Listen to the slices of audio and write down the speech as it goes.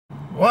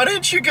Why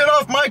didn't you get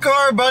off my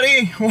car,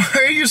 buddy? Why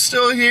are you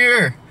still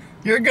here?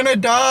 You're gonna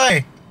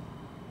die.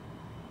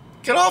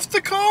 Get off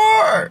the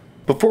car!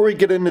 Before we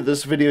get into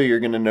this video, you're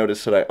gonna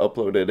notice that I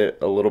uploaded it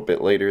a little bit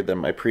later than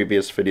my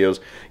previous videos.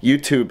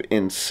 YouTube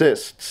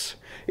insists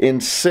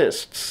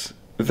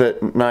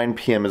that 9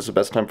 p.m. is the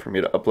best time for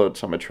me to upload,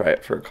 so I'm gonna try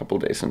it for a couple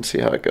days and see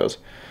how it goes.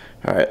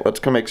 Alright, let's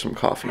go make some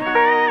coffee.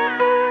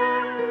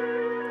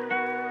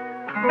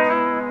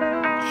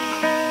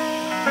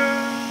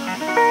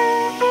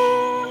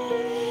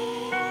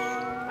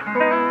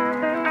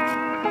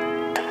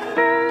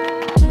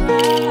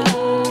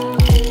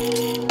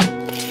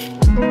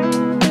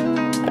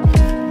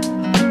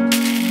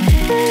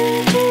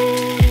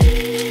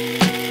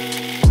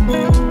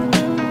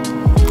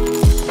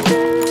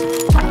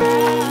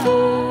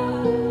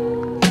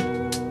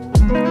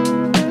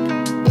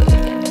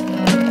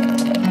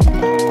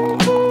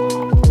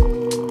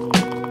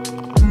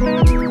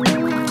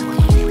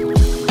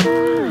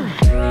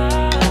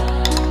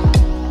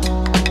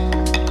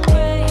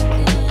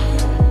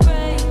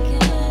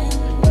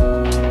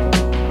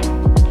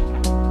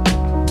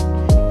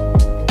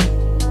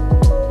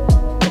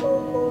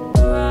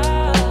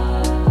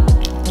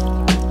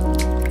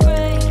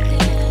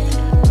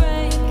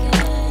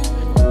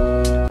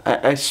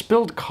 I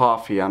spilled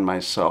coffee on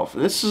myself.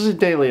 This is a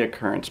daily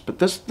occurrence, but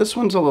this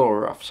one's a little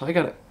rough, so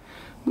I'm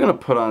gonna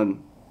put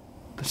on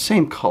the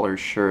same color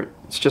shirt.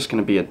 It's just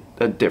gonna be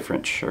a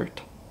different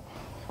shirt.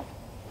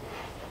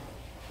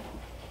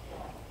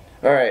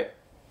 Alright.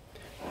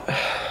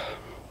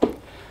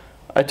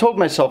 I told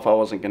myself I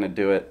wasn't gonna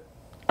do it.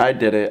 I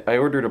did it. I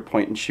ordered a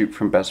point and shoot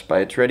from Best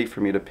Buy. It's ready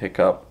for me to pick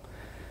up.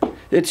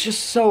 It's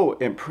just so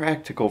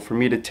impractical for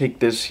me to take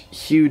this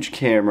huge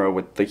camera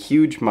with the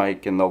huge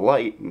mic and the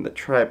light and the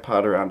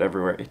tripod around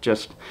everywhere.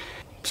 It's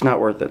not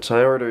worth it. So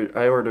I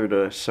ordered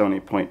a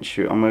Sony point and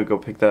shoot. I'm gonna go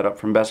pick that up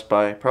from Best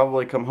Buy,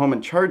 probably come home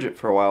and charge it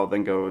for a while,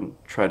 then go and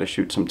try to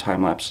shoot some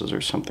time lapses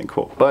or something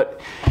cool. But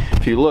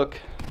if you look,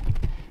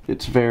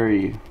 it's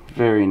very,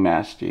 very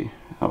nasty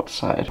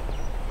outside.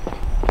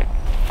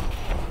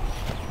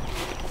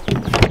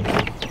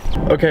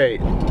 Okay,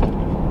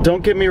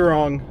 don't get me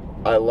wrong.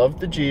 I love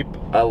the Jeep.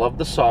 I love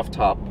the soft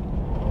top.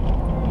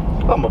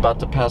 I'm about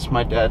to pass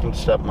my dad and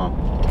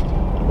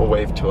stepmom. We'll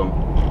wave to them.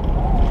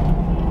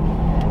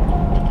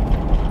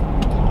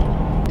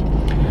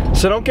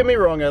 So don't get me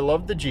wrong, I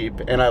love the Jeep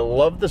and I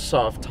love the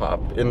soft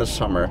top in the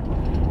summer.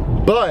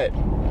 But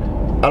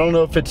I don't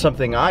know if it's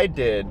something I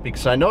did,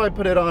 because I know I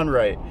put it on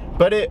right,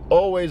 but it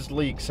always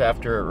leaks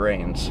after it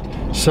rains.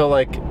 So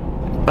like,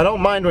 I don't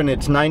mind when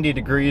it's 90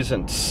 degrees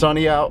and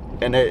sunny out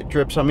and it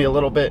drips on me a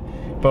little bit.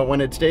 But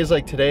when it's days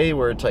like today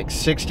where it's like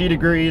 60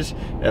 degrees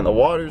and the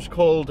water's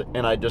cold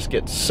and I just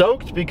get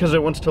soaked because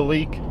it wants to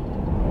leak.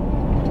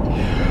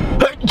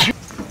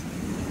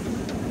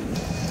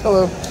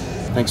 Hello.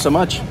 Thanks so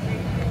much.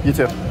 You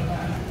too.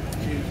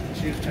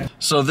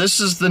 So this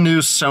is the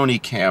new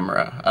Sony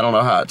camera. I don't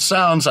know how it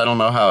sounds. I don't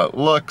know how it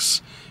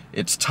looks.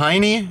 It's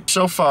tiny.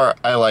 So far,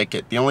 I like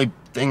it. The only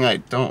thing I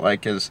don't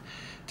like is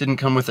didn't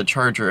come with a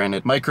charger in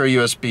it. Micro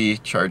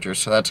USB charger,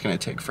 so that's gonna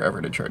take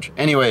forever to charge.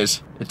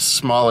 Anyways, it's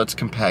small, it's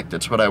compact,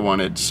 it's what I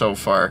wanted so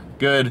far.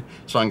 Good,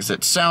 as long as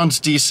it sounds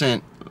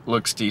decent,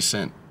 looks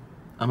decent,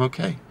 I'm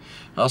okay.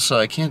 Also,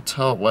 I can't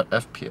tell what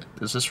FPS.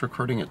 Is this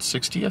recording at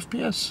 60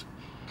 FPS?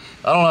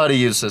 I don't know how to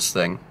use this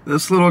thing.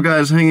 This little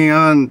guy's hanging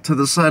on to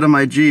the side of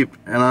my Jeep,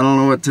 and I don't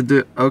know what to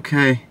do.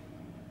 Okay,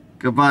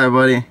 goodbye,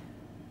 buddy.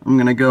 I'm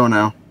gonna go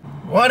now.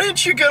 Why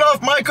didn't you get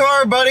off my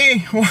car, buddy?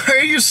 Why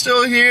are you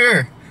still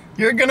here?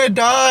 You're gonna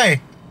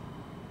die.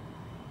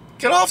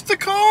 Get off the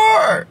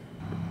car.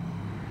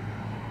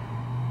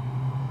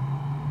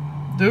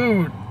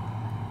 Dude,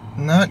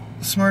 not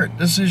smart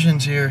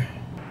decisions here.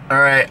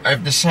 Alright,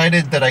 I've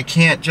decided that I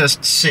can't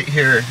just sit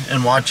here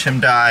and watch him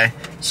die,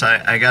 so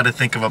I gotta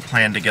think of a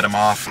plan to get him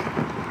off.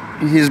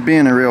 He's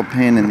being a real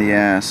pain in the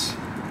ass,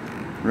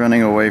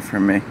 running away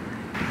from me.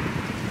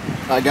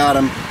 I got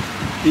him.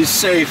 He's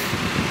safe.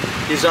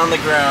 He's on the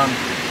ground.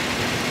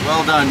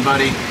 Well done,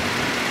 buddy.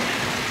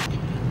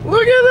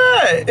 Look at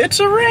that! It's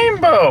a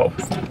rainbow!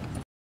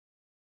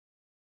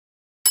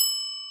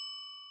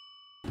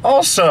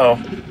 Also,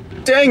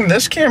 dang,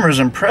 this camera's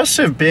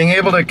impressive being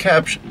able to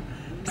capture.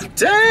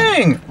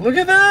 Dang! Look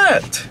at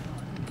that!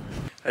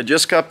 I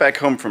just got back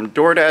home from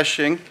door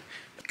dashing.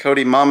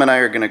 Cody, Mom, and I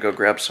are gonna go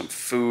grab some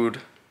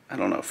food. I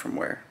don't know from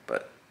where,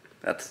 but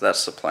that's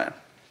the plan.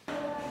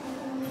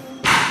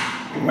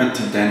 We went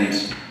to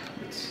Denny's.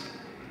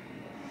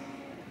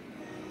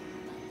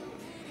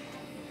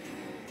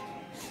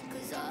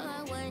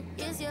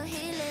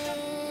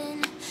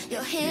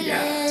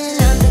 Yeah.